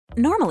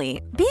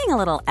Normally, being a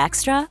little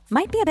extra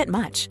might be a bit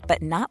much,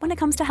 but not when it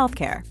comes to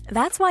healthcare.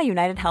 That's why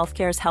United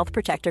Healthcare's Health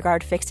Protector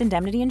Guard fixed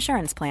indemnity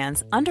insurance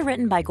plans,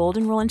 underwritten by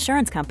Golden Rule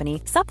Insurance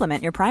Company,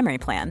 supplement your primary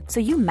plan so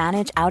you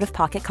manage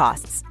out-of-pocket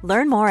costs.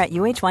 Learn more at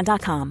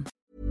uh1.com.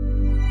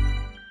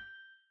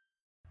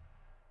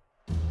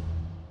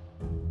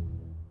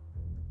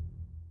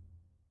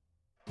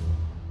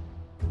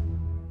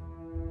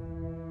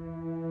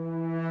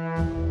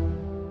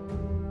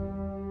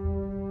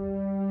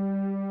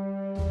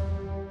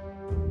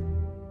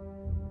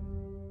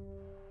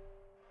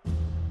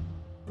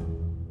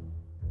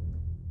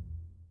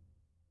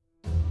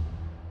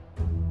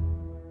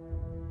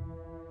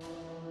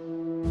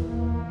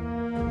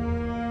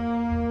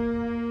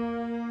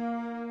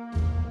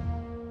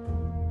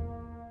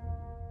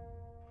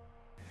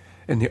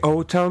 In the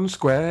Old Town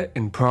Square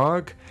in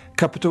Prague,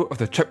 capital of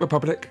the Czech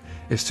Republic,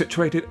 is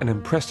situated an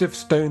impressive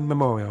stone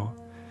memorial.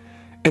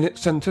 In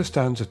its centre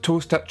stands a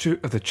tall statue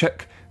of the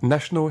Czech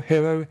national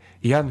hero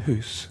Jan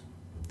Hus.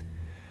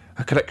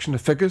 A collection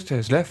of figures to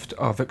his left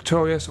are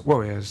victorious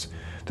warriors,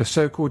 the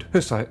so-called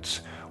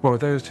Hussites, while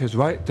those to his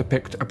right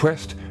depict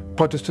oppressed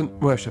Protestant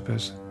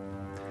worshippers.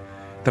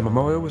 The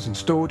memorial was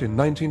installed in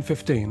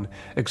 1915,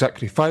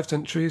 exactly 5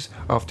 centuries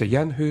after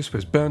Jan Hus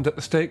was burned at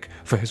the stake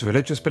for his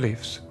religious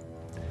beliefs.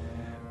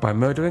 By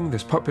murdering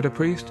this popular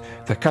priest,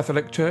 the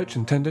Catholic Church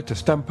intended to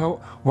stamp out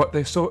what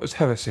they saw as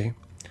heresy,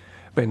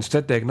 but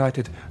instead they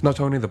ignited not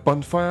only the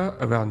bonfire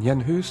around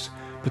Jan Hus,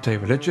 but a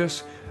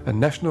religious and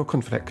national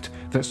conflict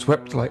that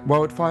swept like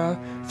wildfire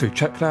through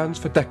Czech lands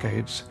for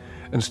decades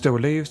and still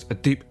leaves a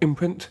deep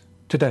imprint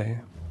today.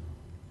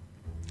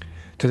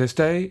 To this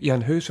day,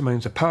 Jan Hus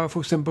remains a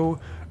powerful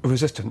symbol of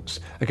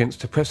resistance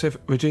against oppressive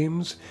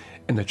regimes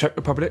in the Czech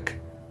Republic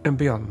and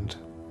beyond.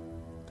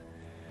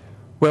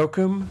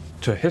 Welcome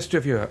to A History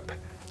of Europe,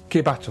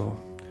 Key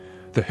Battle,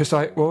 the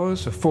Hussite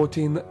Wars of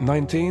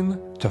 1419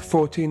 to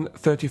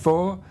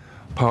 1434,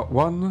 Part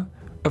 1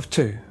 of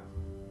 2.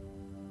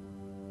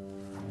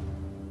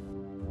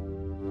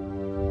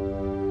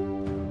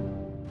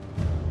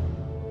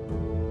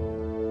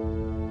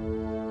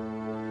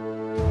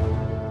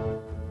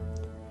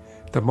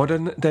 The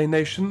modern-day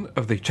nation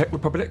of the Czech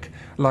Republic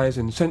lies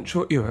in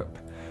Central Europe,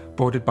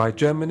 bordered by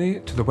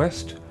Germany to the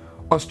west,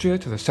 Austria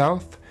to the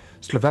south,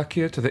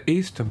 Slovakia to the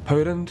east and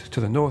Poland to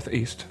the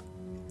northeast.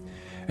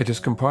 It is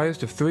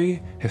comprised of 3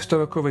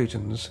 historical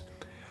regions: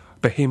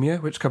 Bohemia,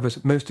 which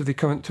covers most of the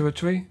current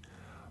territory,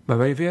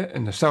 Moravia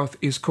in the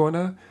southeast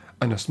corner,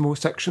 and a small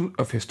section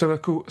of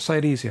historical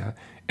Silesia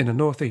in the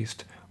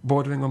northeast,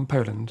 bordering on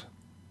Poland.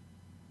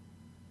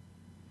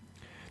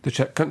 The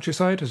Czech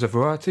countryside has a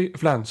variety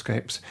of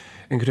landscapes,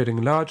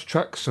 including large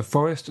tracts of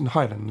forest and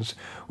highlands,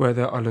 where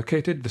there are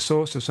located the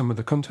source of some of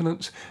the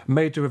continent's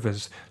major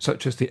rivers,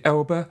 such as the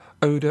Elbe,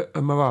 Oder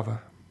and Morava.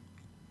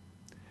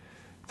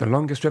 The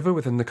longest river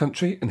within the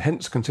country, and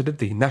hence considered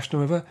the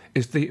national river,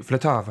 is the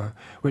Vltava,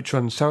 which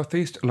runs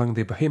southeast along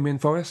the Bohemian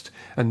forest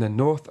and then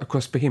north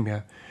across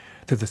Bohemia,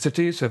 through the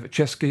cities of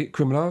Český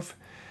Krumlov,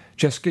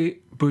 Český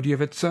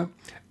Budějovice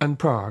and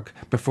Prague,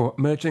 before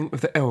merging with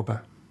the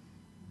Elbe.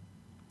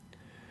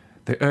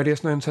 The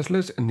earliest known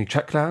settlers in the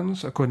Czech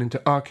lands, according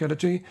to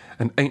archaeology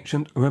and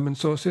ancient Roman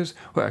sources,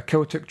 were a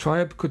Celtic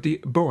tribe called the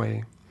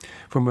Boii,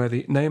 from where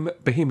the name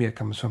Bohemia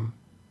comes from.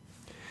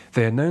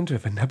 They are known to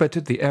have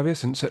inhabited the area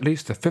since at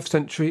least the 5th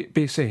century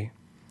BC.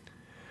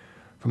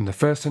 From the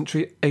 1st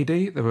century AD,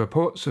 there were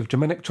reports of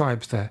Germanic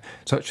tribes there,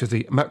 such as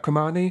the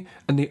Marcomanni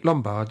and the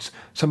Lombards,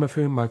 some of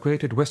whom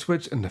migrated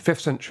westwards in the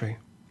 5th century.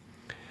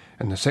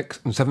 In the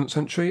 6th and 7th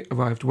century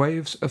arrived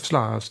waves of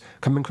Slavs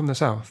coming from the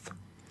south.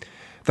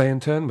 They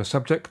in turn were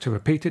subject to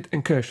repeated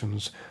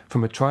incursions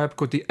from a tribe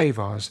called the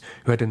Avars,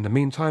 who had in the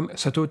meantime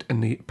settled in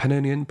the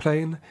Pannonian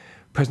Plain,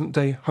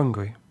 present-day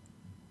Hungary.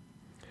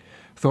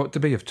 Thought to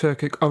be of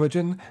Turkic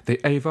origin, the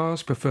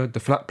Avars preferred the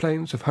flat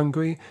plains of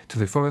Hungary to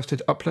the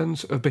forested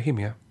uplands of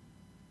Bohemia.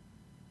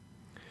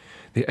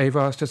 The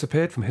Avars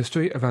disappeared from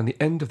history around the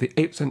end of the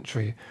 8th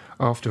century,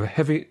 after a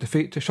heavy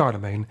defeat to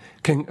Charlemagne,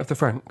 king of the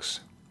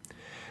Franks.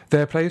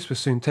 Their place was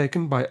soon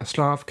taken by a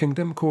Slav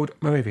kingdom called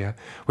Moravia,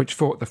 which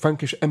fought the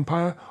Frankish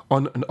Empire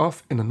on and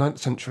off in the 9th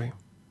century.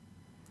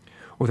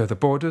 Although the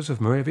borders of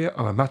Moravia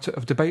are a matter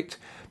of debate,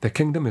 the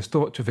kingdom is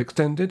thought to have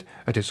extended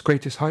at its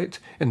greatest height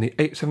in the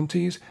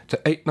 870s to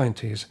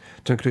 890s,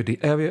 to include the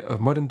area of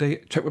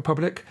modern-day Czech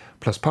Republic,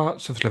 plus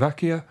parts of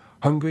Slovakia,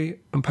 Hungary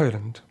and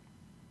Poland.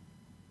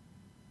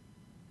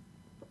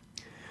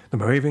 The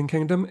Moravian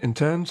kingdom in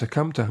turn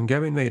succumbed to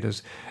Hungarian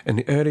raiders in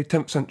the early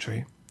 10th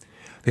century.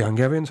 The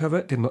Hungarians,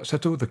 however, did not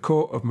settle the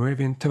core of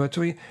Moravian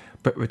territory,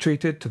 but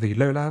retreated to the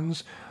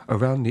lowlands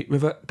around the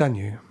river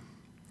Danube.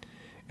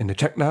 In the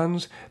Czech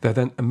lands, there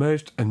then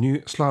emerged a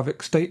new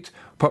Slavic state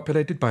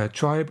populated by a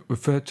tribe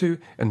referred to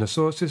in the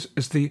sources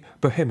as the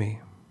Bohemi.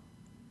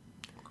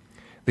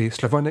 The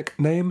Slavonic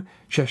name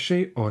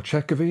Češi or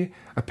Čechovi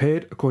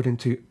appeared, according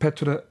to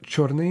Petr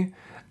Čorný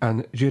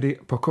and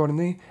Jiří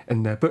Pokorný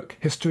in their book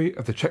History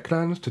of the Czech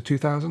Lands to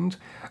 2000,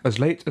 as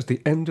late as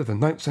the end of the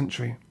 9th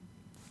century.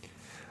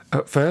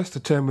 At first, the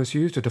term was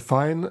used to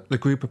define the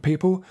group of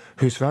people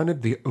who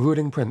surrounded the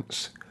ruling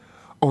prince.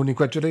 Only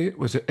gradually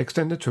was it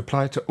extended to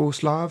apply to all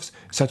Slavs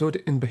settled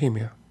in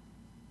Bohemia.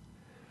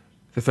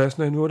 The first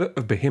known ruler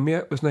of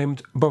Bohemia was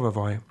named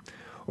Bohemia.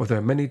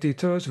 Although many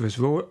details of his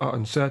rule are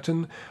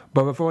uncertain,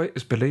 Bohemia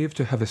is believed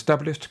to have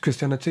established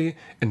Christianity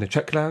in the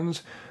Czech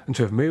lands and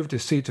to have moved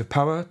his seat of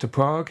power to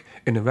Prague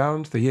in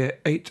around the year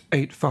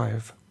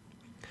 885.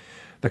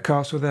 The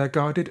castle there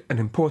guarded an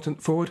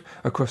important ford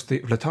across the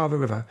Vltava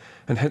River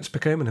and hence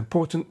became an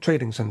important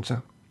trading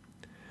centre.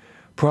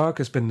 Prague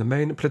has been the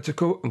main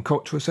political and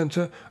cultural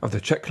centre of the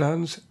Czech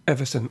lands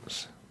ever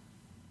since.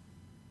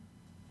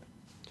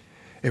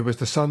 It was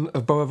the son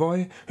of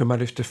Bohemia who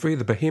managed to free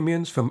the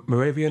Bohemians from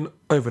Moravian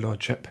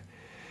overlordship.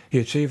 He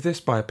achieved this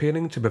by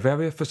appealing to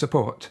Bavaria for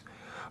support,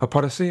 a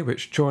policy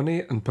which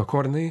Czerny and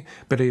Pokorny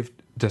believed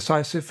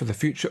decisive for the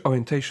future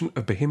orientation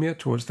of Bohemia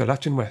towards the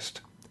Latin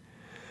West.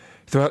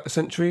 Throughout the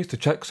centuries, the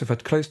Czechs have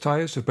had close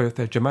ties with both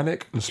their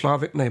Germanic and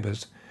Slavic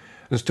neighbours,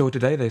 and still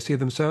today they see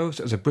themselves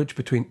as a bridge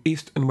between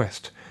East and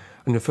West,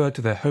 and refer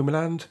to their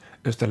homeland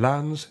as the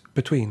lands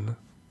between.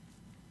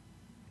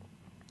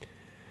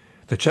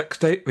 The Czech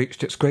state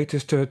reached its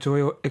greatest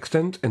territorial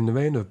extent in the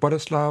reign of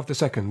Boleslav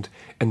II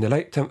in the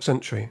late 10th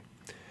century.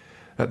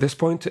 At this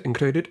point it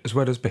included, as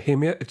well as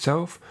Bohemia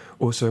itself,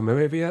 also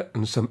Moravia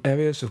and some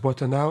areas of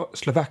what are now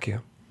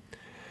Slovakia.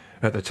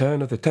 At the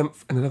turn of the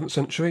 10th and 11th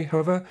century,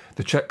 however,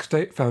 the Czech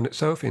state found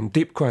itself in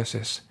deep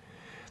crisis.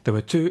 There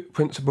were two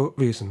principal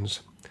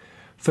reasons.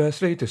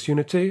 Firstly,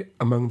 disunity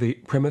among the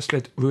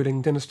Premyslid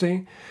ruling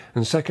dynasty,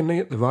 and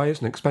secondly, the rise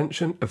and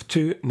expansion of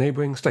two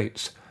neighbouring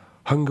states,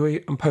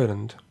 Hungary and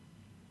Poland.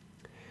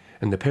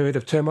 In the period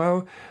of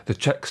turmoil, the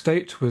Czech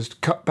state was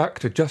cut back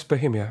to just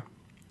Bohemia.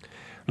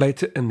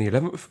 Later in the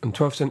 11th and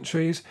 12th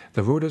centuries,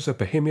 the rulers of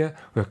Bohemia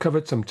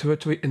recovered some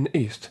territory in the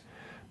east,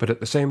 but at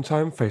the same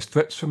time faced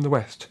threats from the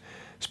west,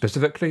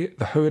 specifically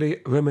the Holy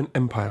Roman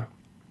Empire.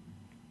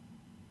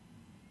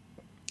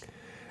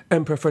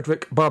 Emperor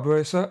Frederick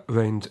Barbarossa,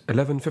 reigned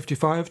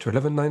 1155 to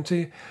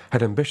 1190,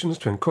 had ambitions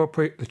to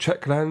incorporate the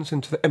Czech lands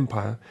into the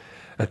empire,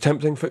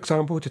 attempting, for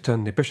example, to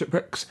turn the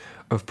bishoprics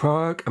of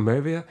Prague and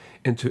Moravia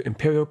into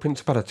imperial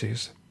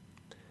principalities.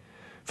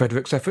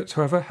 Frederick's efforts,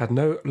 however, had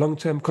no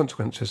long-term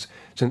consequences,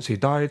 since he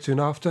died soon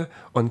after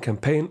on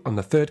campaign on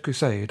the Third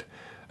Crusade,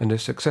 and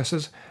his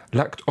successors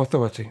lacked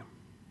authority.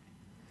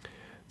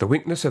 The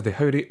weakness of the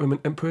Holy Roman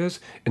Emperors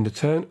in the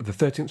turn of the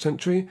 13th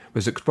century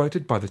was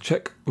exploited by the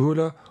Czech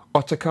ruler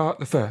Ottokar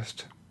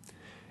I.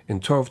 In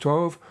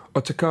 1212,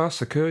 Ottokar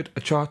secured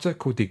a charter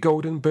called the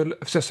Golden Bull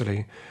of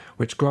Sicily,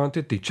 which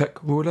granted the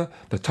Czech ruler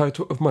the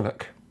title of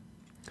monarch.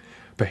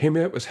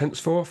 Bohemia was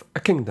henceforth a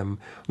kingdom,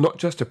 not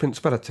just a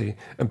principality,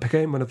 and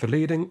became one of the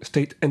leading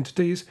state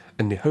entities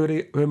in the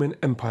Holy Roman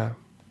Empire.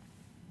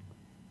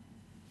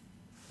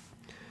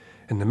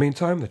 In the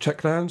meantime, the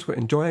Czech lands were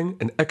enjoying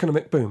an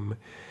economic boom.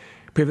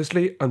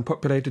 Previously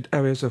unpopulated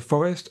areas of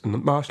forest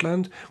and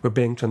marshland were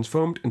being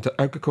transformed into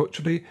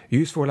agriculturally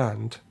useful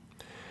land.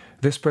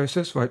 This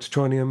process, writes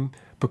Czerny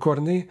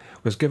Pokorny,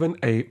 was given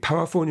a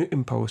powerful new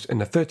impulse in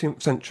the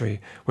 13th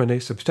century when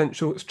a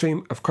substantial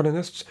stream of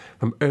colonists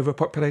from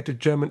overpopulated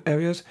German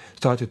areas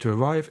started to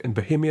arrive in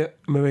Bohemia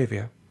and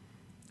Moravia.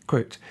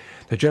 Quote,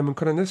 the German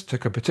colonists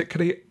took a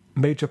particularly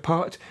major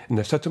part in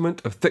the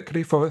settlement of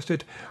thickly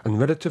forested and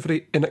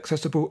relatively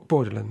inaccessible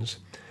borderlands.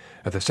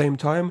 At the same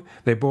time,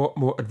 they brought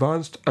more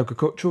advanced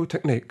agricultural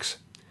techniques.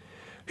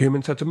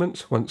 Human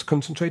settlements, once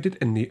concentrated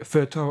in the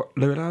fertile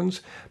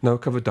lowlands, now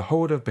covered the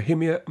whole of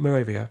Bohemia and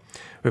Moravia,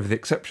 with the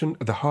exception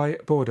of the high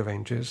border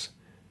ranges.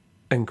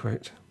 End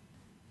quote.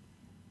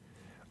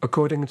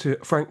 According to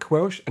Frank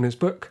Welsh in his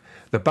book,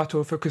 The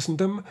Battle for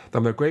Christendom, the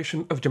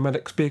migration of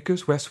Germanic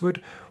speakers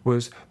westward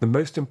was the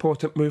most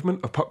important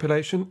movement of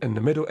population in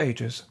the Middle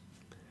Ages.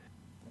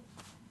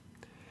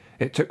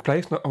 It took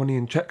place not only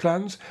in Czech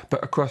lands,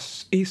 but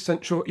across East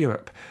Central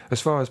Europe,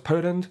 as far as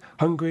Poland,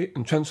 Hungary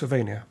and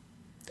Transylvania.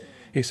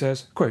 He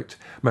says, quote,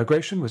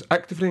 migration was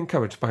actively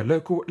encouraged by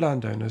local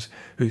landowners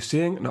who,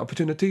 seeing an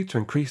opportunity to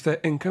increase their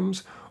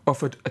incomes,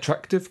 offered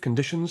attractive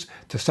conditions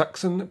to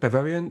Saxon,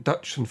 Bavarian,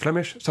 Dutch and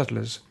Flemish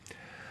settlers.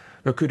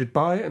 Recruited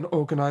by and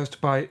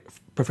organised by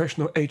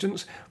professional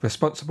agents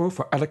responsible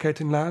for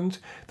allocating land,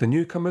 the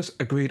newcomers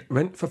agreed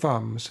rent for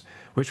farms,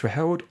 which were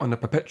held on a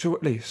perpetual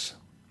lease.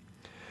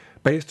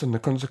 Based on the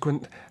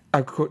consequent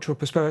agricultural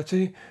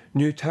prosperity,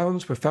 new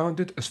towns were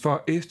founded as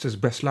far east as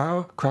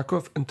Breslau,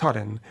 Krakow and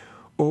Tallinn,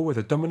 all with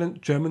a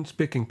dominant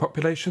German-speaking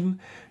population,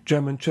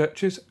 German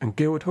churches and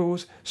guild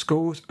halls,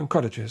 schools and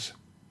colleges.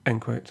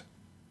 End quote.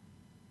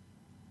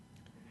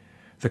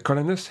 The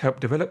colonists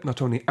helped develop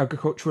not only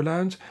agricultural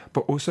lands,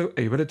 but also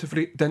a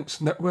relatively dense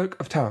network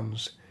of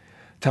towns.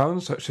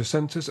 Towns such as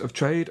centres of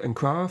trade and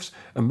crafts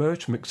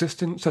emerged from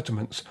existing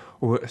settlements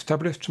or were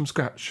established from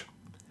scratch.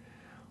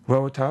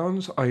 Royal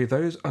towns, i.e.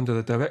 those under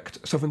the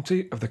direct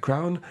sovereignty of the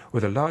Crown, were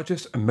the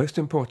largest and most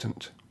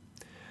important.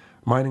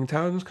 Mining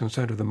towns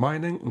concerned with the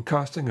mining and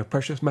casting of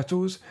precious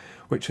metals,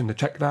 which in the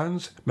Czech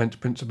lands meant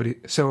principally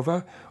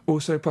silver,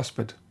 also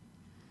prospered.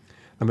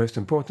 The most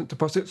important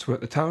deposits were at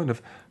the town of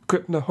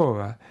Krupna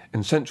Hora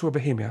in central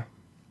Bohemia.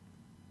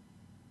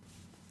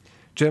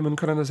 German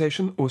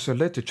colonization also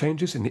led to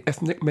changes in the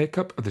ethnic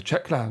makeup of the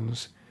Czech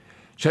lands.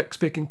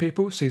 Czech-speaking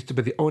people ceased to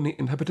be the only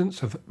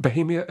inhabitants of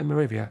Bohemia and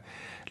Moravia,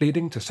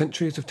 leading to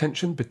centuries of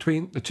tension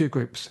between the two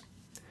groups.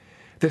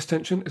 This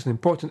tension is an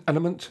important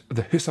element of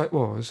the Hussite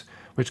Wars,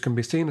 which can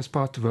be seen as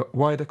part of a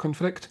wider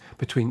conflict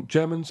between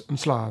Germans and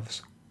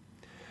Slavs.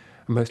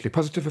 A mostly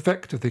positive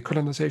effect of the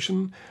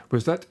colonization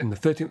was that in the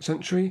 13th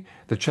century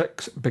the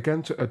Czechs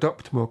began to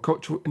adopt more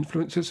cultural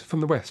influences from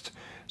the West,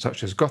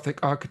 such as Gothic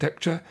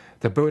architecture,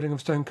 the building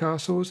of stone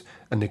castles,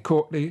 and the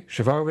courtly,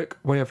 chivalric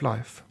way of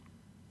life.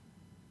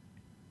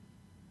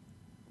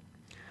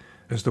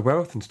 As the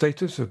wealth and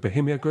status of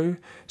Bohemia grew,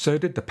 so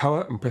did the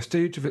power and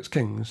prestige of its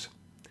kings.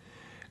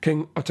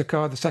 King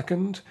Ottokar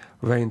II,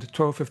 reigned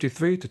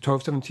 1253 to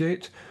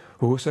 1278,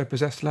 who also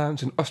possessed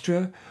lands in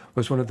Austria,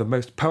 was one of the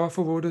most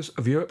powerful rulers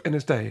of Europe in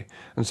his day,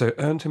 and so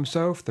earned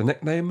himself the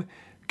nickname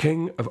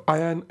King of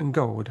Iron and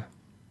Gold.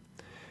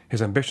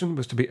 His ambition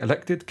was to be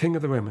elected King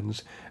of the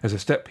Romans, as a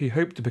step he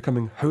hoped to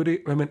becoming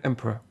Holy Roman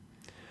Emperor.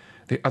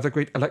 The other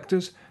great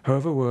electors,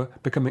 however, were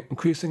becoming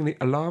increasingly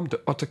alarmed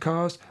at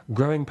Ottokar's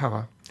growing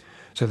power,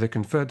 so they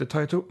conferred the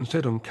title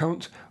instead on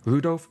Count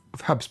Rudolf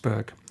of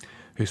Habsburg,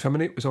 whose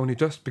family was only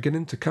just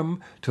beginning to come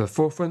to the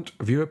forefront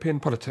of European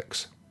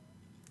politics.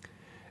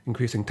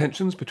 Increasing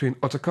tensions between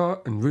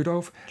Ottokar and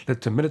Rudolf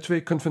led to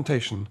military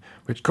confrontation,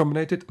 which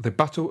culminated at the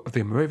Battle of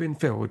the Moravian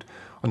Field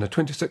on the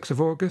 26th of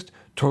August,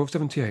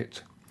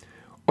 1278.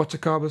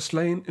 Ottokar was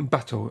slain in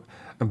battle,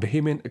 and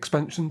Bohemian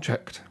expansion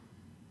checked.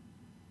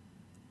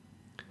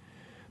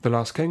 The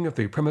last king of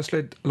the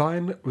Premoslid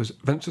line was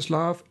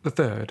Wenceslav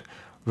III,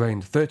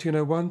 reigned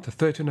 1301 to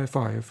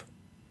 1305.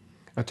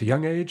 At a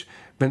young age,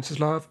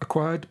 Wenceslav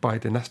acquired by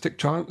dynastic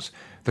chance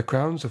the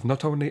crowns of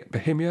not only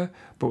Bohemia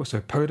but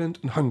also Poland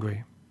and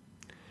Hungary.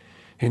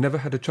 He never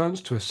had a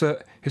chance to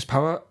assert his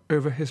power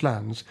over his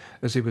lands,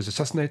 as he was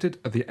assassinated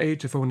at the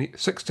age of only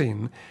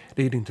 16,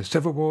 leading to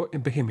civil war in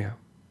Bohemia.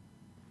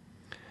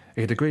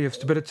 A degree of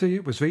stability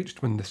was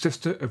reached when the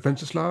sister of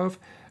Wenceslav,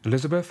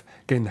 Elizabeth,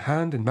 gained the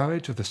hand in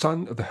marriage of the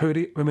son of the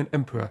Holy Roman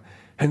Emperor,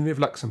 Henry of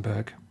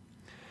Luxembourg.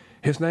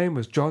 His name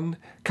was John,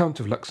 Count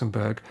of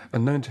Luxembourg,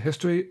 and known to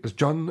history as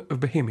John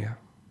of Bohemia.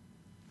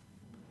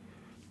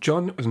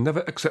 John was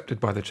never accepted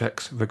by the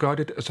Czechs,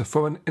 regarded as a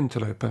foreign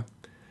interloper.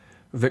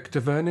 Victor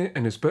Verne,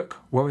 in his book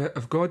Warrior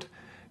of God,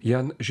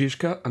 Jan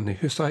Žižka and the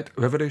Hussite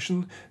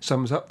Revolution,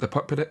 sums up the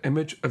popular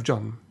image of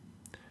John.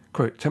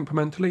 Quote,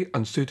 temperamentally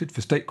unsuited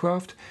for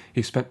statecraft,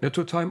 he spent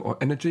little time or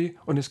energy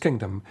on his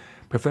kingdom,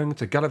 preferring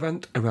to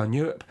gallivant around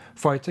Europe,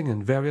 fighting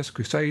in various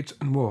crusades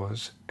and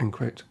wars. End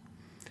quote.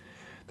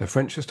 The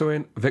French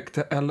historian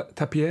Victor L.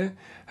 Tapier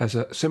has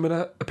a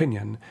similar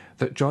opinion,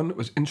 that John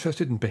was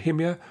interested in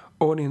Bohemia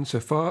only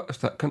insofar as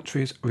that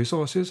country's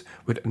resources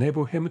would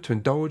enable him to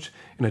indulge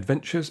in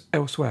adventures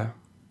elsewhere.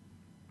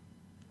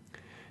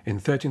 In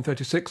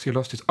 1336 he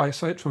lost his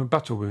eyesight from a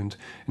battle wound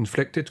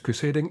inflicted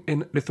crusading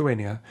in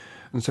Lithuania,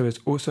 and so is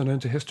also known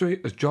to history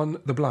as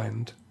John the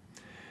Blind.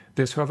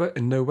 This, however,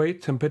 in no way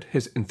tempered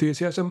his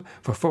enthusiasm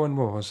for foreign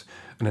wars,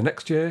 and the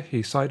next year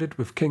he sided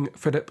with King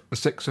Philip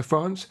VI of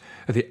France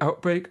at the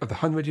outbreak of the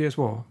 100 Years'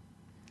 War.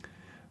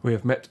 We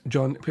have met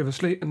John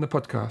previously in the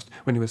podcast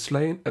when he was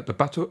slain at the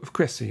Battle of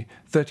Crécy,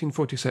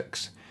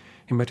 1346.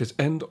 He met his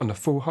end on a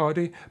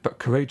foolhardy but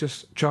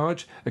courageous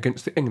charge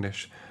against the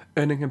English,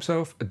 earning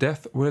himself a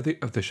death worthy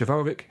of the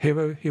chivalric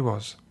hero he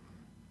was.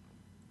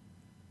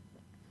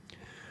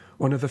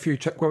 One of the few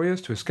Czech warriors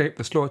to escape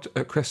the slaughter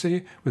at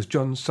Crécy was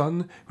John's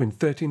son, who in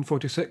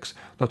 1346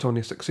 not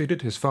only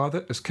succeeded his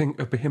father as King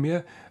of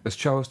Bohemia as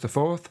Charles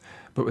IV,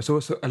 but was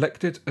also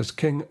elected as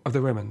King of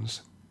the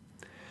Romans.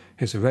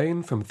 His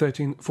reign from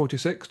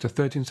 1346 to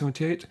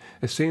 1378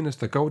 is seen as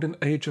the golden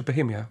age of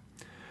Bohemia.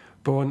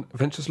 Born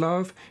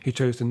Wenceslav, he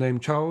chose the name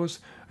Charles,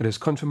 and his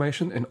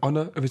confirmation in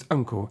honour of his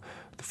uncle,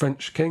 the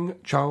French King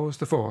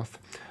Charles IV,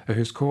 at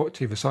whose court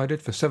he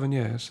resided for 7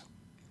 years.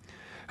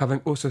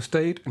 Having also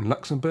stayed in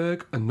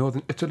Luxembourg and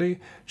northern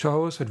Italy,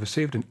 Charles had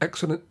received an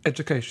excellent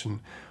education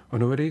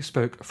and already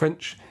spoke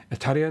French,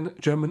 Italian,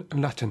 German and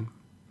Latin.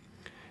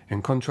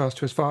 In contrast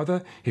to his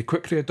father, he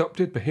quickly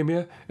adopted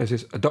Bohemia as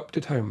his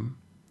adopted home.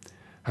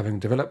 Having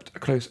developed a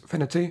close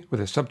affinity with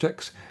his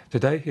subjects,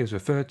 today he is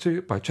referred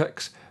to by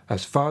Czechs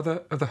as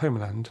Father of the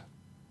Homeland.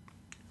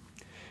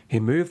 He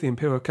moved the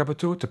imperial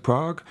capital to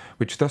Prague,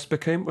 which thus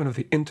became one of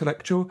the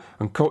intellectual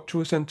and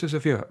cultural centres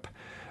of Europe,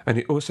 and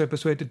he also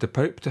persuaded the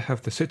Pope to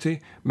have the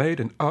city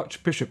made an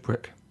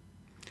archbishopric.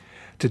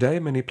 Today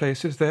many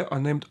places there are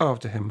named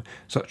after him,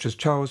 such as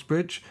Charles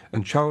Bridge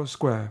and Charles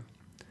Square.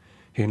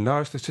 He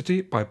enlarged the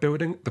city by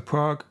building the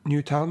Prague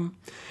New Town.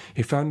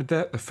 He founded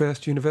there the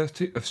first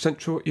university of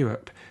Central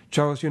Europe,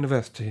 Charles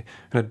University,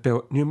 and had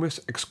built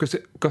numerous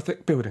exquisite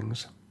Gothic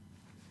buildings.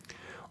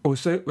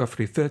 Also,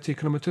 roughly 30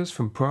 kilometres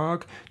from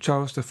Prague,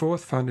 Charles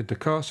IV founded the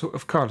castle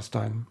of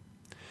Karlstein.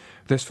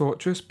 This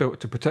fortress, built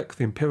to protect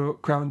the imperial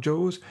crown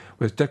jewels,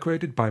 was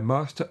decorated by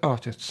master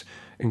artists,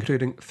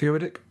 including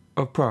Theodorik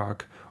of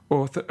Prague,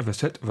 author of a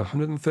set of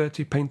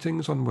 130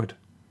 paintings on wood.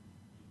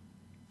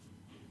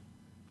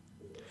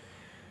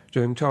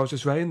 During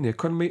Charles's reign, the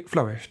economy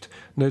flourished,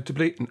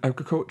 notably in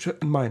agriculture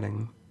and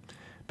mining.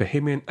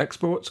 Bohemian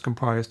exports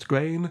comprised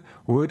grain,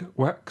 wood,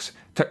 wax,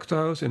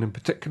 textiles, and in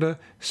particular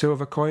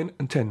silver coin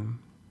and tin.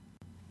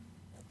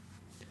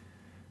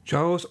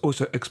 Charles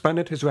also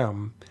expanded his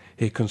realm.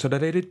 He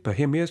consolidated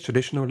Bohemia's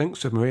traditional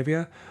links with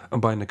Moravia,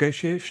 and by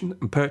negotiation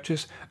and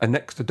purchase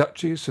annexed the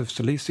duchies of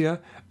Silesia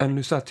and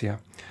Lusatia,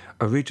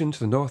 a region to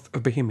the north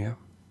of Bohemia.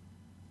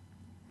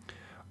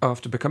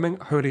 After becoming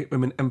Holy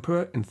Roman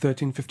Emperor in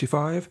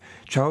 1355,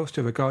 Charles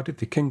still regarded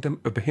the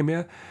Kingdom of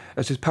Bohemia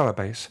as his power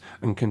base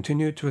and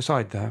continued to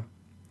reside there.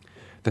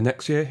 The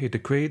next year he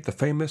decreed the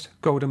famous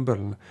Golden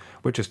Bull,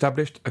 which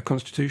established a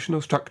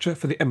constitutional structure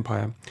for the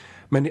empire,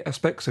 many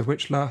aspects of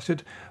which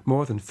lasted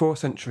more than 4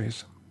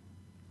 centuries.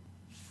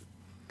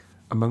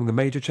 Among the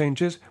major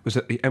changes was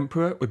that the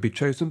emperor would be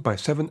chosen by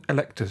 7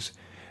 electors,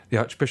 the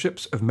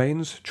archbishops of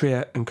Mainz,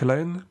 Trier and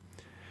Cologne,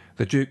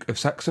 the Duke of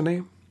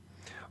Saxony,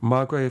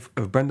 Margrave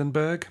of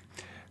Brandenburg,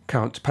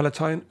 Count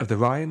Palatine of the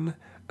Rhine,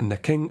 and the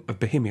King of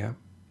Bohemia.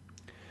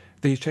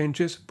 These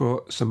changes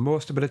brought some more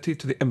stability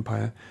to the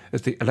empire,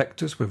 as the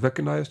electors were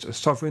recognized as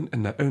sovereign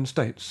in their own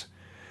states.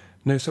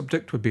 No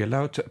subject would be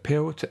allowed to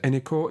appeal to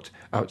any court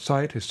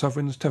outside his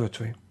sovereign's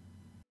territory.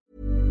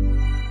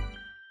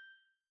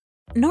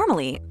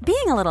 Normally,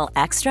 being a little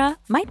extra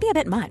might be a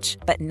bit much,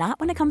 but not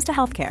when it comes to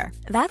healthcare.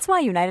 That's why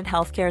United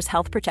Healthcare's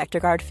Health Protector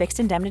Guard fixed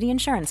indemnity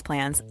insurance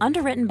plans,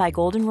 underwritten by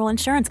Golden Rule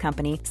Insurance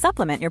Company,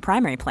 supplement your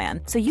primary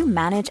plan so you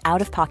manage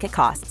out-of-pocket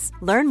costs.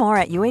 Learn more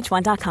at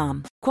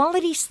uh1.com.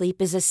 Quality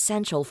sleep is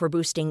essential for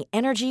boosting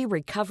energy,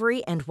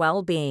 recovery, and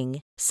well-being.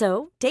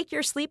 So, take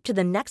your sleep to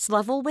the next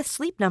level with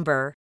Sleep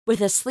Number. With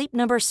a Sleep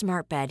Number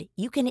smart bed,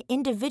 you can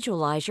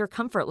individualize your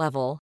comfort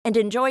level and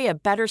enjoy a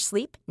better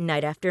sleep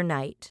night after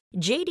night.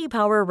 J.D.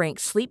 Power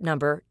ranks Sleep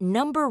Number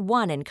number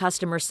 1 in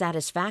customer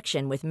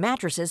satisfaction with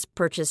mattresses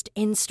purchased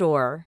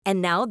in-store.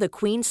 And now the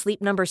Queen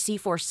Sleep Number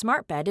C4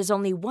 smart bed is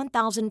only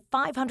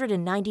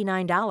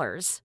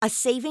 $1,599, a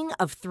saving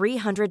of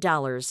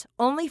 $300,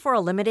 only for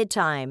a limited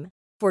time.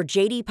 For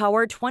J.D.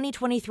 Power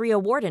 2023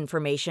 award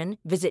information,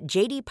 visit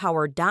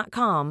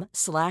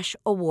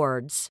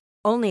jdpower.com/awards.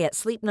 Only at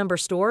Sleep Number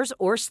stores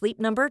or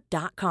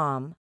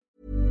sleepnumber.com.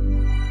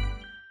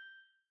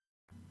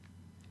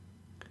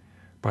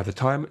 By the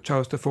time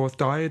Charles IV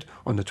died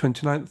on the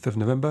 29th of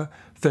November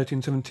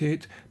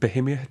 1378,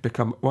 Bohemia had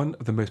become one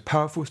of the most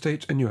powerful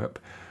states in Europe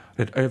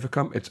and had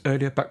overcome its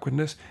earlier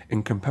backwardness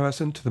in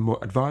comparison to the more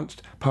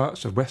advanced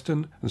parts of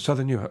Western and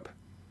Southern Europe.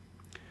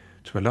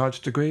 To a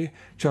large degree,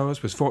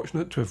 Charles was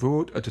fortunate to have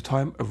ruled at a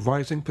time of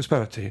rising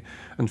prosperity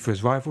and for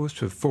his rivals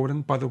to have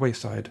fallen by the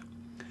wayside.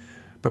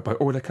 But by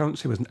all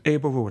accounts he was an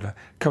able ruler,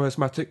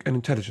 charismatic and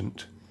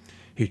intelligent.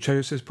 He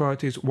chose his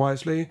priorities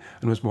wisely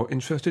and was more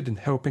interested in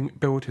helping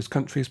build his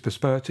country's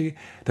prosperity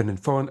than in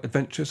foreign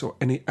adventures or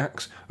any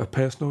acts of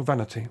personal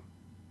vanity.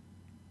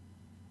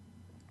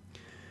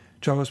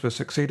 Charles was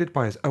succeeded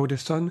by his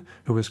eldest son,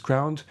 who was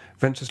crowned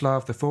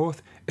Wenceslav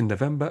IV in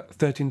November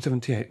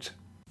 1378.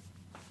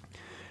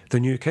 The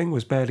new king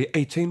was barely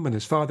 18 when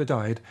his father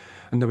died,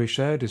 and though he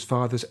shared his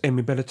father's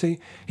amiability,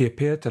 he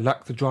appeared to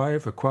lack the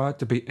drive required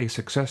to be a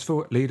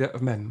successful leader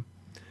of men.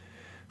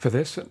 For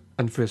this,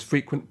 and for his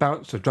frequent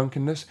bouts of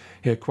drunkenness,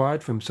 he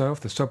acquired for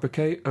himself the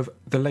sobriquet of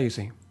the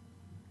Lazy.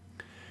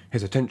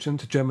 His attention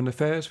to German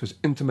affairs was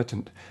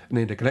intermittent, and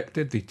he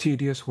neglected the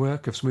tedious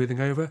work of smoothing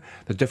over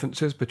the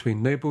differences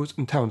between nobles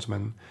and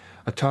townsmen,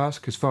 a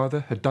task his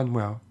father had done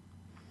well.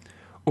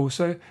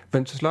 Also,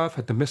 Wenceslav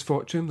had the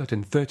misfortune that in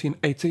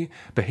 1380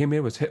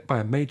 Bohemia was hit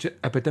by a major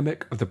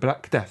epidemic of the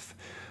Black Death,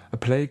 a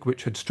plague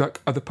which had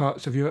struck other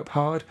parts of Europe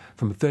hard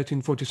from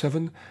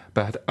 1347,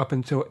 but had up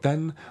until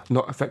then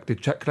not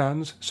affected Czech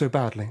lands so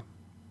badly.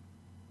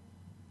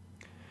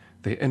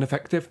 The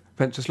ineffective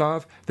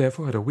Wenceslav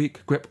therefore had a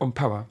weak grip on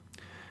power.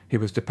 He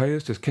was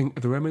deposed as King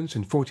of the Romans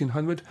in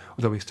 1400,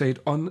 although he stayed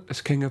on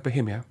as King of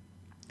Bohemia.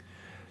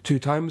 2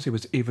 times he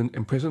was even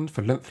imprisoned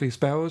for lengthy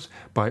spells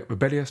by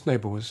rebellious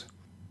nobles.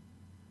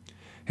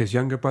 His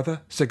younger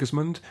brother,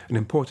 Sigismund, an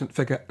important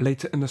figure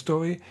later in the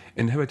story,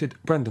 inherited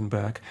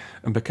Brandenburg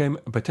and became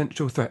a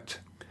potential threat,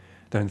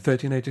 though in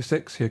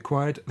 1386 he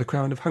acquired the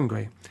crown of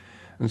Hungary,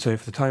 and so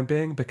for the time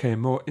being became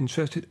more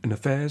interested in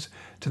affairs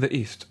to the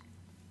east.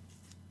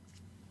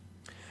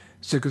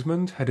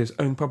 Sigismund had his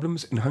own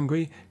problems in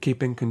Hungary,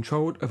 keeping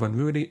control of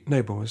unruly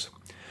nobles,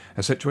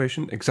 a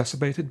situation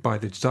exacerbated by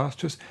the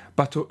disastrous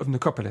Battle of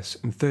Nicopolis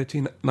in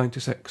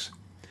 1396.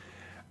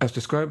 As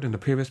described in the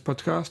previous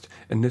podcast,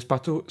 in this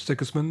battle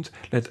Sigismund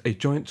led a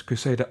joint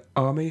Crusader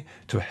army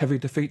to a heavy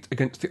defeat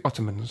against the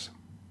Ottomans.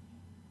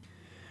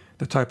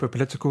 The type of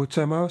political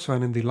turmoil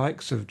surrounding the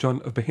likes of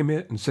John of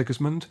Bohemia and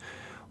Sigismund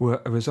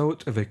were a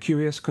result of a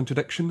curious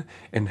contradiction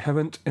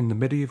inherent in the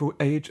medieval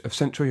age of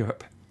Central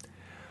Europe.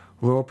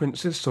 Royal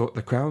princes sought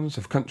the crowns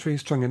of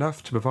countries strong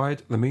enough to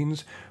provide the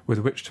means with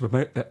which to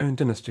promote their own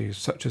dynasties,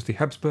 such as the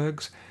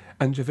Habsburgs,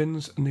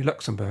 Angevins and the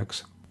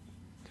Luxembourgs.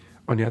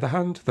 On the other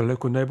hand, the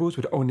local nobles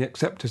would only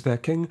accept as their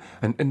king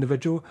an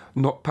individual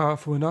not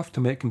powerful enough to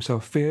make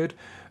himself feared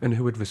and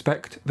who would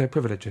respect their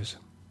privileges.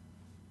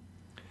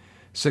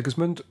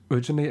 Sigismund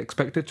originally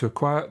expected to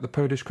acquire the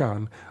Polish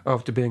crown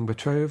after being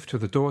betrothed to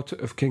the daughter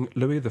of King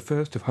Louis I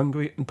of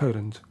Hungary and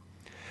Poland.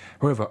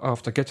 However,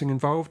 after getting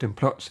involved in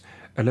plots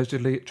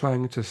allegedly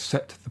trying to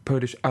set the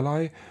Polish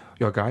ally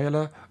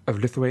Jogaila of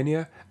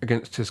Lithuania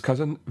against his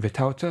cousin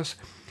Vytautas,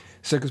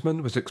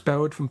 Sigismund was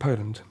expelled from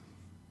Poland.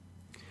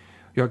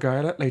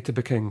 Jogaila later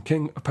became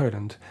King of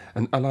Poland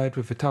and, allied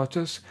with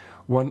Vytautas,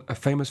 won a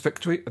famous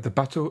victory at the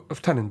Battle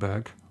of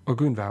Tannenberg, or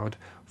Grunwald,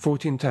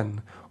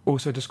 1410,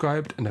 also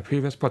described in a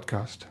previous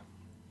podcast.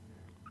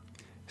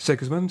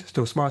 Sigismund,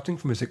 still smarting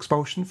from his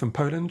expulsion from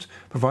Poland,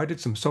 provided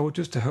some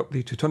soldiers to help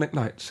the Teutonic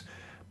Knights,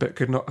 but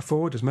could not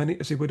afford as many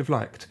as he would have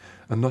liked,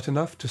 and not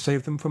enough to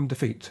save them from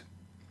defeat.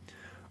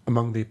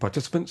 Among the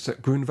participants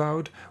at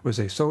Grunwald was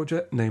a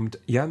soldier named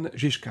Jan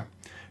Žižka,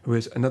 who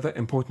is another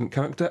important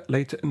character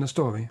later in the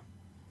story.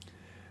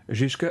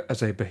 Žižka,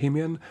 as a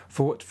Bohemian,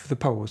 fought for the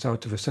Poles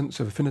out of a sense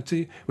of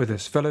affinity with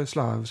his fellow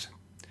Slavs.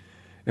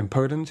 In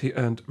Poland he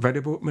earned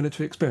valuable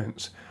military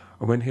experience,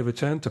 and when he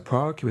returned to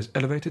Prague he was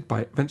elevated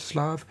by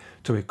Wenceslav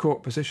to a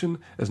court position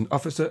as an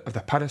officer of the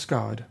Palace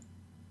Guard.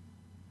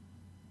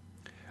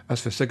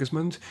 As for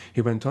Sigismund,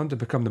 he went on to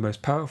become the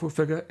most powerful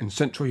figure in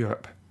Central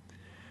Europe.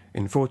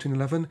 In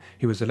 1411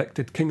 he was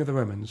elected King of the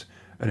Romans,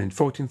 and in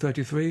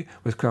 1433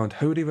 was crowned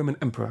Holy Roman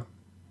Emperor.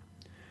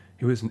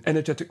 He was an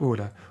energetic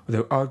ruler,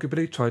 although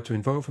arguably tried to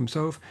involve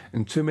himself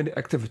in too many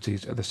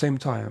activities at the same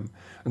time,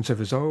 and so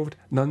resolved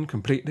none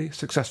completely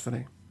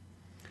successfully.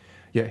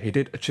 Yet he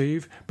did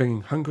achieve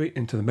bringing Hungary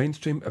into the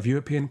mainstream of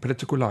European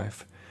political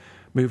life,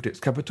 moved its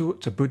capital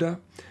to Buda,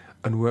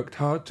 and worked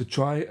hard to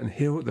try and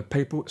heal the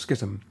papal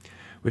schism,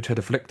 which had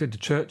afflicted the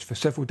Church for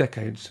several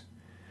decades.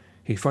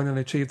 He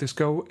finally achieved this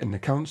goal in the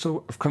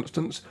Council of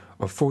Constance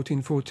of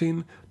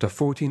 1414 to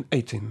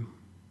 1418.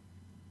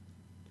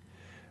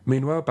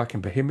 Meanwhile, back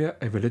in Bohemia,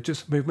 a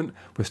religious movement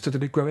was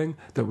steadily growing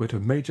that would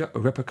have major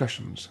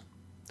repercussions.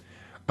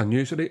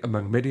 Unusually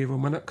among medieval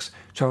monarchs,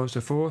 Charles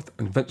IV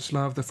and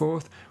Wenceslav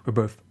IV were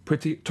both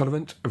pretty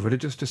tolerant of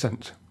religious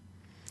dissent.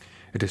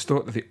 It is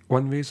thought that the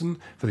one reason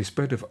for the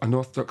spread of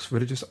unorthodox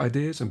religious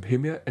ideas in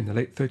Bohemia in the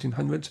late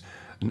 1300s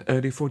and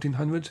early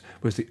 1400s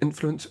was the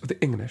influence of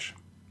the English.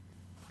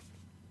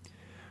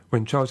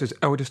 When Charles's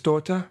eldest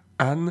daughter,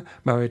 Anne,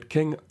 married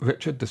King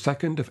Richard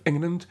II of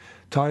England,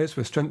 ties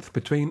were strengthened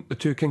between the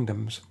two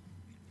kingdoms.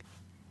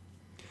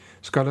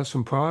 Scholars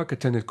from Prague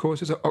attended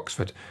courses at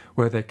Oxford,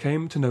 where they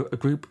came to know a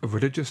group of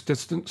religious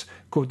dissidents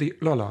called the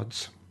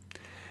Lollards.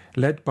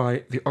 Led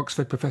by the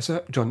Oxford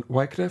professor John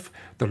Wycliffe,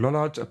 the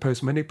Lollards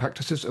opposed many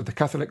practices of the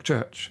Catholic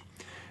Church.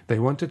 They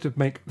wanted to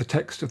make the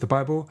text of the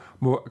Bible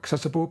more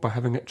accessible by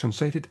having it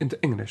translated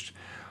into English,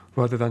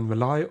 rather than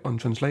rely on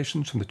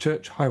translations from the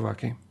church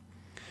hierarchy.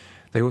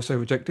 They also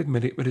rejected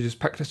many religious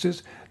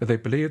practices that they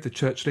believed the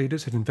church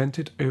leaders had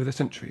invented over the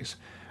centuries,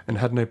 and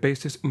had no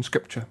basis in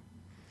Scripture.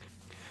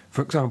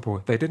 For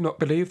example, they did not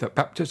believe that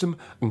baptism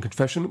and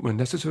confession were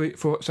necessary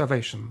for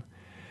salvation.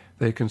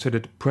 They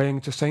considered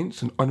praying to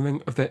saints and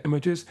honouring of their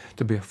images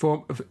to be a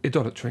form of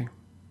idolatry.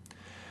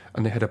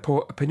 And they had a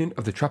poor opinion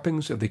of the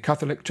trappings of the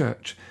Catholic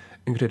Church,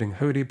 including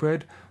holy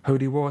bread,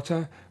 holy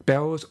water,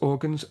 bells,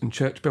 organs, and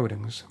church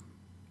buildings.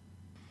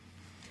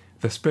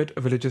 The spread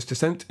of religious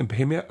dissent in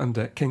Bohemia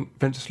under King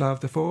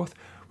Wenceslav IV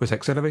was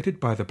accelerated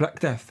by the Black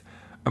Death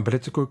and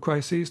political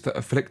crises that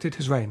afflicted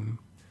his reign.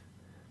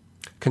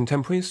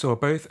 Contemporaries saw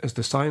both as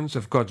the signs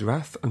of God's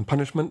wrath and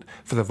punishment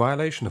for the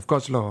violation of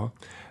God's law,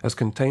 as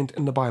contained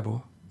in the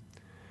Bible.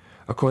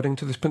 According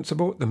to this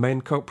principle, the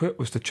main culprit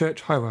was the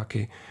church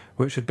hierarchy,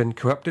 which had been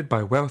corrupted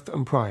by wealth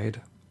and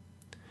pride.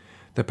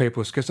 The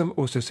papal schism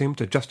also seemed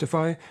to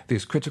justify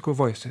these critical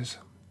voices.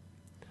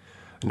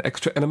 An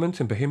extra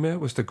element in Bohemia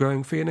was the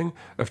growing feeling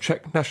of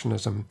Czech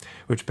nationalism,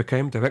 which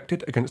became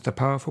directed against the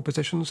powerful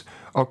positions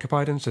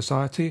occupied in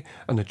society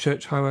and the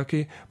church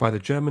hierarchy by the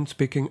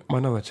German-speaking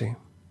minority.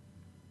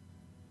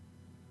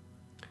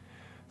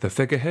 The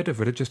figurehead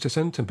of religious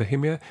dissent in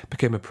Bohemia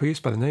became a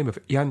priest by the name of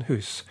Jan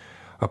Hus,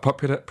 a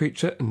popular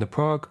preacher in the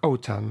Prague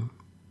Old Town.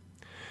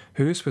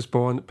 Hus was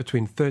born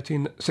between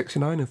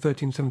 1369 and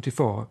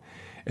 1374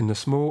 in the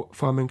small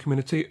farming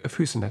community of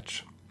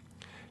Husinec,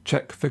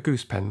 Czech for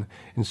goosepen,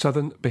 in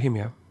southern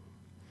Bohemia.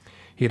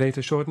 He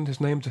later shortened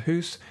his name to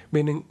Hus,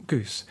 meaning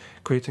goose,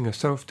 creating a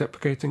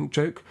self-deprecating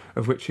joke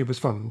of which he was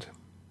fond.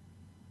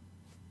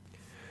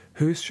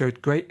 Hus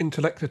showed great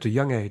intellect at a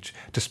young age,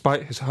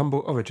 despite his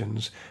humble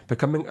origins,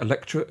 becoming a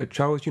lecturer at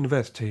Charles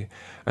University,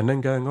 and then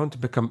going on to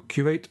become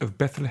curate of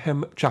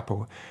Bethlehem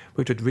Chapel,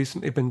 which had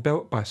recently been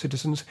built by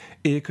citizens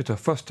eager to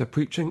foster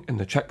preaching in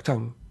the Czech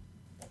tongue.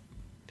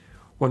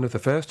 One of the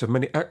first of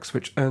many acts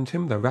which earned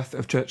him the wrath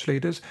of church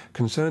leaders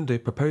concerned a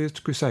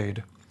proposed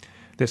crusade.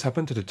 This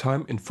happened at a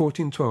time in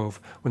 1412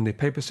 when the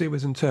papacy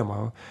was in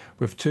turmoil,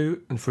 with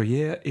 2 and for a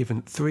year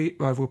even 3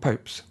 rival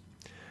popes.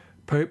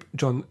 Pope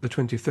John the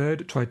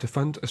 23rd tried to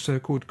fund a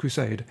so-called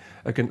crusade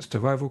against a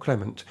rival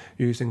claimant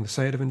using the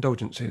sale of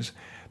indulgences,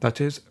 that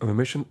is, a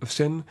remission of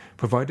sin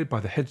provided by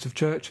the heads of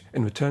church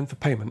in return for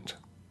payment.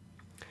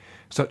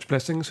 Such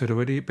blessings had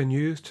already been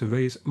used to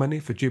raise money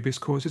for dubious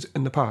causes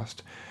in the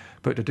past,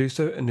 but to do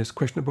so in this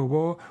questionable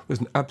war was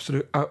an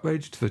absolute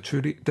outrage to the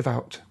truly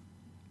devout.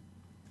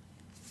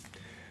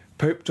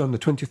 Pope John the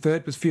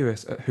 23rd was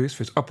furious at Hus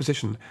for his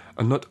opposition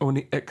and not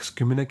only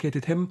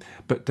excommunicated him,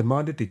 but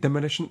demanded the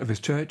demolition of his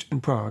church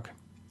in Prague.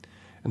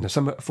 In the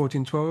summer of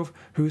 1412,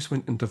 Hus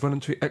went into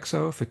voluntary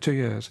exile for 2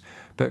 years,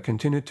 but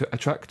continued to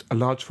attract a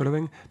large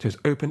following to his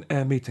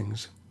open-air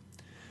meetings.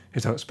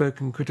 His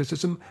outspoken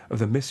criticism of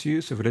the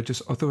misuse of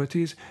religious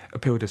authorities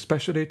appealed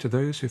especially to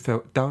those who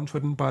felt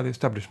downtrodden by the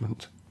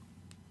establishment.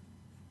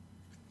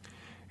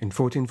 In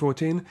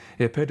 1414,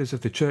 it appeared as if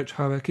the church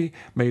hierarchy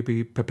may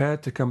be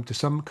prepared to come to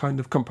some kind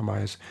of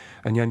compromise,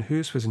 and Jan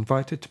Hus was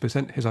invited to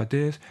present his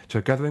ideas to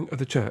a gathering of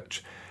the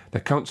church, the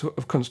Council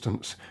of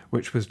Constance,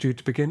 which was due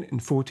to begin in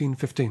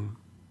 1415.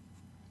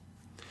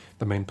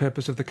 The main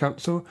purpose of the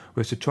council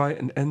was to try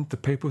and end the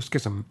papal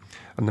schism,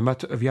 and the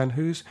matter of Jan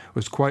Hus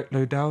was quite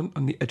low down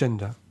on the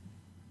agenda.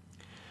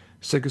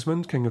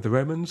 Sigismund, king of the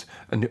Romans,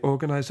 and the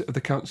organizer of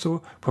the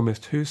council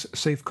promised Hus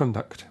safe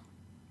conduct.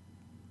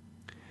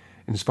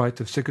 In spite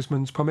of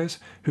Sigismund's promise,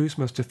 Hus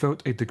must have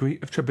felt a degree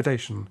of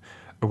trepidation,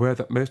 aware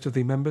that most of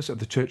the members of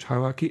the church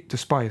hierarchy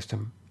despised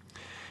him.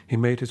 He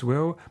made his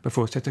will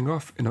before setting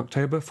off in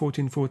October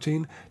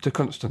 1414 to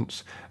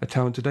Constance, a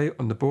town today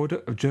on the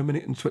border of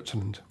Germany and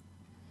Switzerland.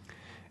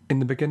 In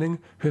the beginning,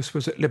 Hus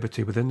was at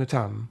liberty within the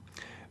town,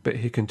 but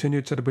he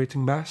continued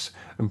celebrating Mass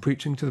and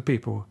preaching to the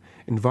people,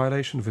 in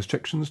violation of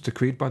restrictions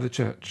decreed by the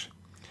church.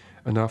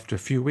 And after a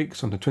few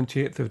weeks, on the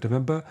 28th of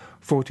November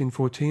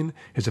 1414,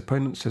 his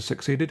opponents had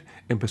succeeded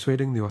in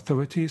persuading the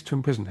authorities to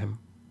imprison him.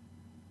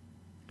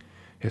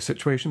 His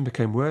situation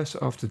became worse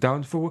after the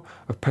downfall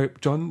of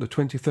Pope John the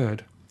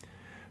 23rd.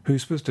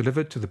 Hus was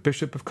delivered to the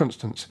Bishop of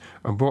Constance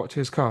and brought to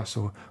his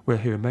castle, where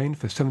he remained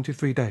for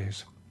 73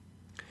 days.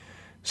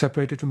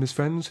 Separated from his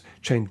friends,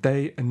 chained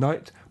day and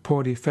night,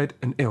 poorly fed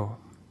and ill.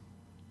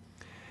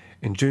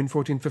 In June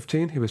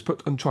 1415 he was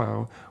put on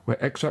trial,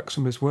 where extracts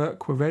from his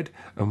work were read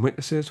and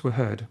witnesses were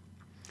heard.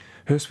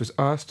 Hus was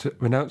asked to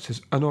renounce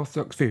his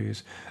unorthodox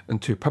views and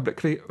to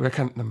publicly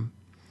recant them,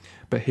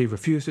 but he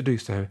refused to do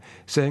so,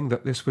 saying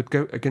that this would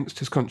go against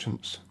his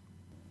conscience.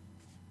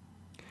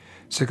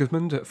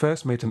 Sigismund at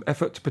first made an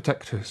effort to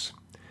protect Hus.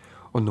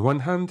 On the one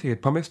hand, he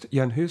had promised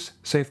Jan Hus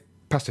safe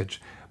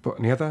passage, but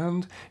on the other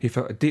hand, he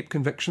felt a deep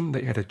conviction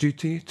that he had a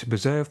duty to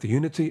preserve the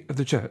unity of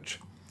the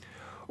Church.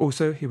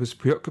 Also, he was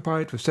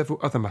preoccupied with several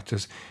other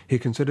matters he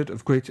considered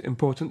of greater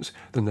importance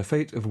than the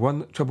fate of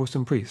one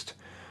troublesome priest,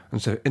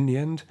 and so in the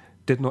end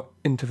did not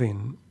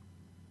intervene.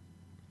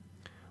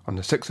 On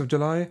the 6th of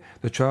July,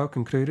 the trial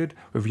concluded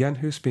with Jan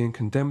Hus being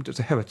condemned as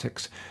a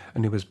heretic,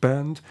 and he was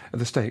burned at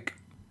the stake.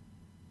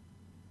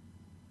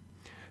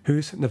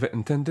 Hus never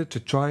intended to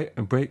try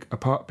and break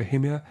apart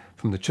Bohemia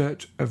from the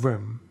Church of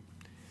Rome.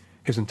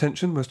 His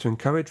intention was to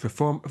encourage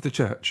reform of the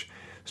Church,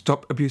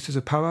 stop abuses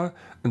of power,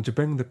 and to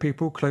bring the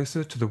people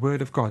closer to the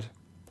Word of God.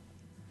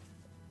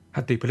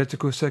 Had the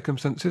political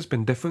circumstances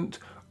been different,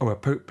 or a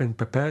pope been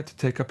prepared to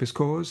take up his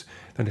cause,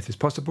 then it is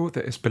possible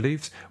that his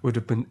beliefs would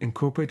have been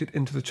incorporated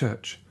into the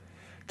Church.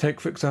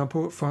 Take, for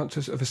example,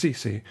 Francis of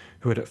Assisi,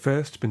 who had at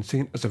first been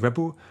seen as a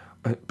rebel,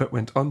 but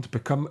went on to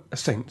become a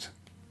saint.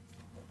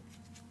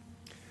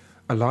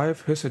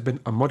 Alive, Hus had been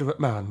a moderate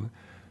man,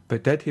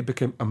 but dead he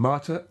became a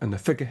martyr and a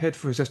figurehead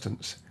for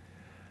resistance.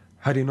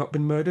 Had he not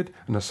been murdered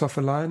and a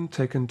softer line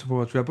taken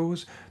towards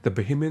rebels, the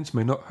Bohemians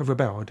may not have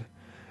rebelled.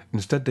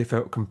 Instead, they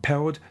felt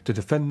compelled to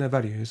defend their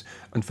values,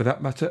 and for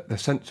that matter, their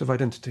sense of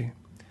identity.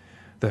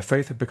 Their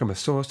faith had become a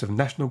source of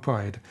national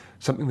pride,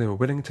 something they were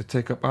willing to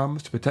take up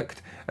arms to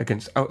protect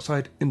against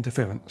outside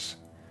interference.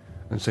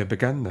 And so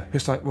began the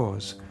Hussite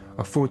Wars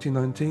of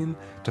 1419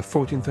 to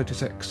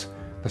 1436,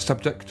 the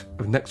subject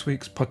of next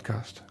week's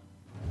podcast.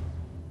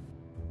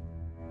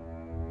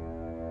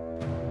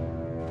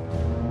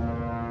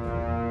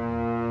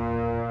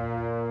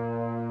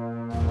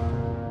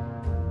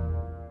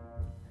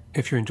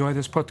 If you enjoy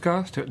this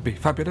podcast, it would be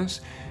fabulous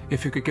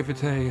if you could give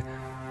it a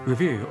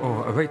review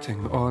or a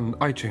rating on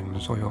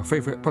iTunes or your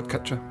favourite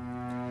podcatcher.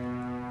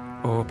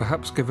 Or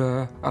perhaps give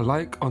a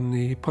like on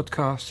the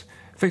podcast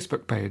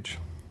Facebook page.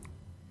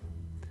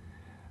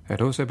 It'd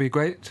also be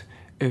great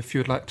if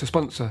you'd like to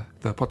sponsor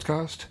the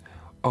podcast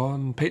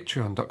on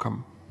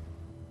patreon.com.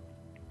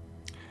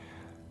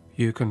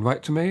 You can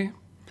write to me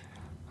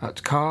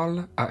at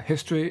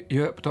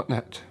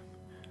carl@historyeurope.net,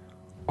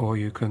 or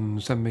you can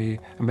send me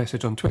a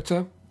message on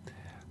Twitter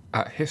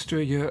at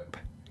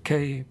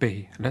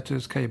HistoryEuropeKB,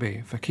 letters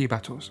KB for Key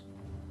Battles.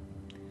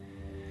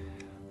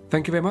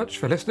 Thank you very much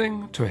for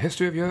listening to A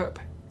History of Europe,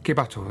 Key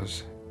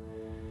Battles.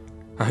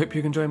 I hope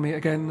you can join me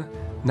again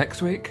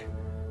next week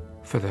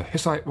for the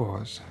Hussite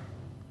Wars.